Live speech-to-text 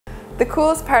The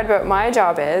coolest part about my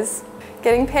job is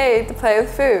getting paid to play with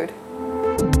food.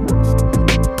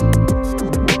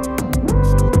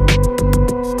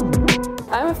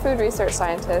 I'm a food research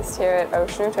scientist here at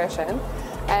Ocean Nutrition,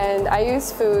 and I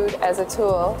use food as a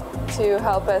tool to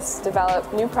help us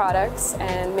develop new products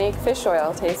and make fish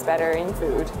oil taste better in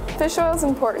food. Fish oil is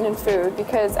important in food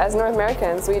because as North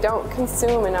Americans we don't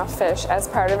consume enough fish as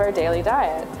part of our daily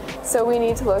diet. So we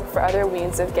need to look for other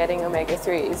means of getting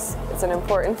omega-3s. It's an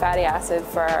important fatty acid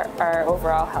for our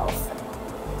overall health.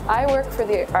 I work for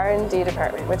the R&D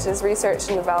department, which is research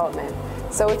and development.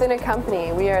 So within a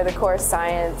company, we are the core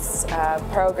science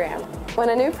program. When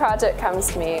a new project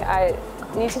comes to me, I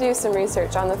need to do some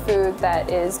research on the food that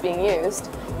is being used,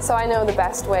 so I know the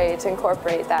best way to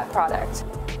incorporate that product.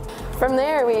 From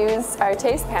there, we use our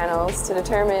taste panels to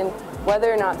determine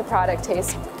whether or not the product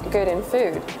tastes good in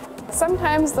food.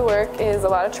 Sometimes the work is a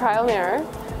lot of trial and error.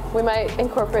 We might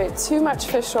incorporate too much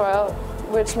fish oil,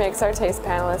 which makes our taste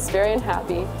panelists very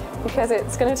unhappy because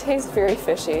it's going to taste very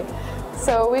fishy.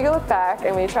 So we look back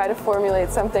and we try to formulate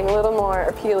something a little more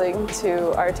appealing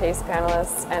to our taste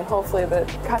panelists, and hopefully the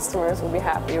customers will be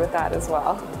happy with that as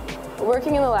well.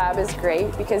 Working in the lab is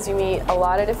great because you meet a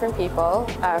lot of different people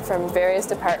from various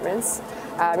departments.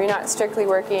 You're not strictly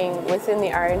working within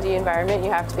the R&D environment,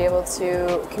 you have to be able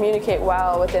to communicate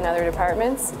well within other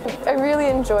departments. I really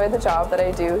enjoy the job that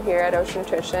I do here at Ocean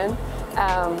Nutrition,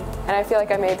 and I feel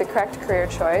like I made the correct career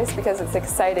choice because it's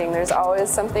exciting. There's always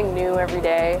something new every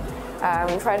day.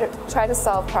 And try to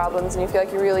solve problems, and you feel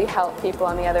like you really help people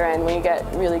on the other end when you get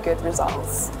really good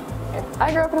results.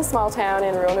 I grew up in a small town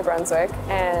in rural New Brunswick,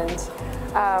 and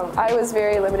I was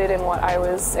very limited in what I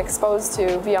was exposed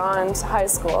to beyond high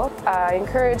school. I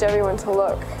encourage everyone to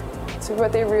look to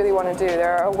what they really want to do.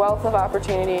 There are a wealth of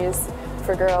opportunities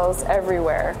for girls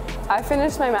everywhere. I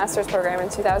finished my master's program in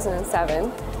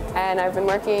 2007, and I've been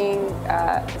working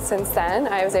since then.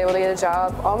 I was able to get a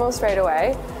job almost right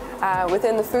away.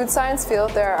 Within the food science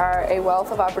field, there are a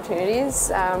wealth of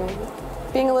opportunities.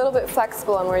 Being a little bit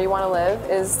flexible on where you want to live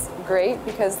is great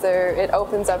because it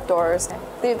opens up doors.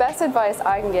 The best advice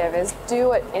I can give is do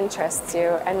what interests you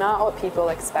and not what people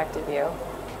expect of you.